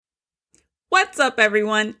What's up,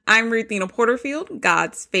 everyone? I'm Ruthina Porterfield,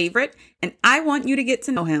 God's favorite, and I want you to get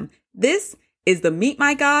to know him. This is the Meet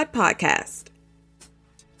My God podcast.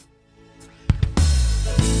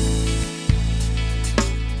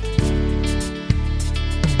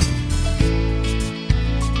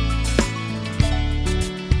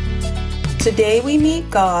 Today we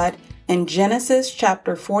meet God in Genesis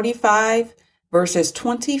chapter 45, verses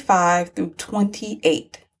 25 through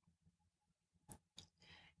 28.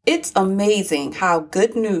 It's amazing how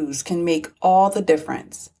good news can make all the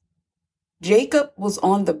difference. Jacob was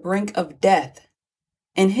on the brink of death.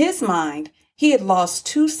 In his mind, he had lost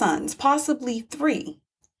 2 sons, possibly 3.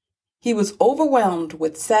 He was overwhelmed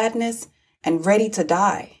with sadness and ready to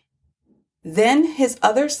die. Then his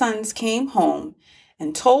other sons came home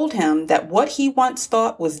and told him that what he once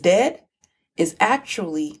thought was dead is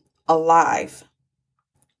actually alive.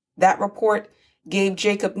 That report gave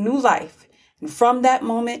Jacob new life. And from that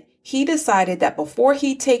moment, he decided that before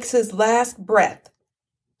he takes his last breath,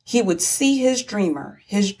 he would see his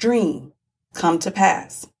dream, come to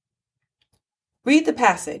pass. Read the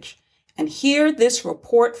passage and hear this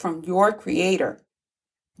report from your Creator.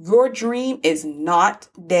 Your dream is not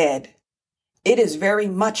dead. It is very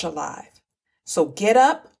much alive. So get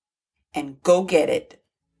up and go get it.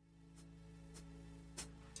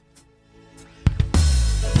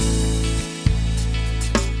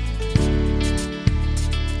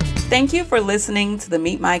 Thank you for listening to the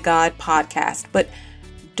Meet My God podcast, but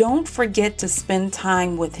don't forget to spend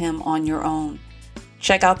time with him on your own.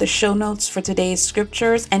 Check out the show notes for today's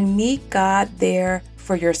scriptures and meet God there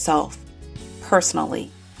for yourself,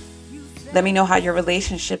 personally. Let me know how your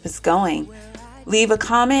relationship is going. Leave a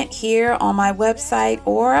comment here on my website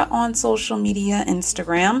or on social media,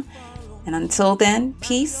 Instagram. And until then,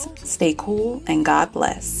 peace, stay cool, and God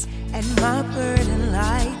bless. And my burden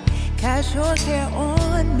light, cast your care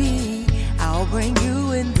on me. I'll bring you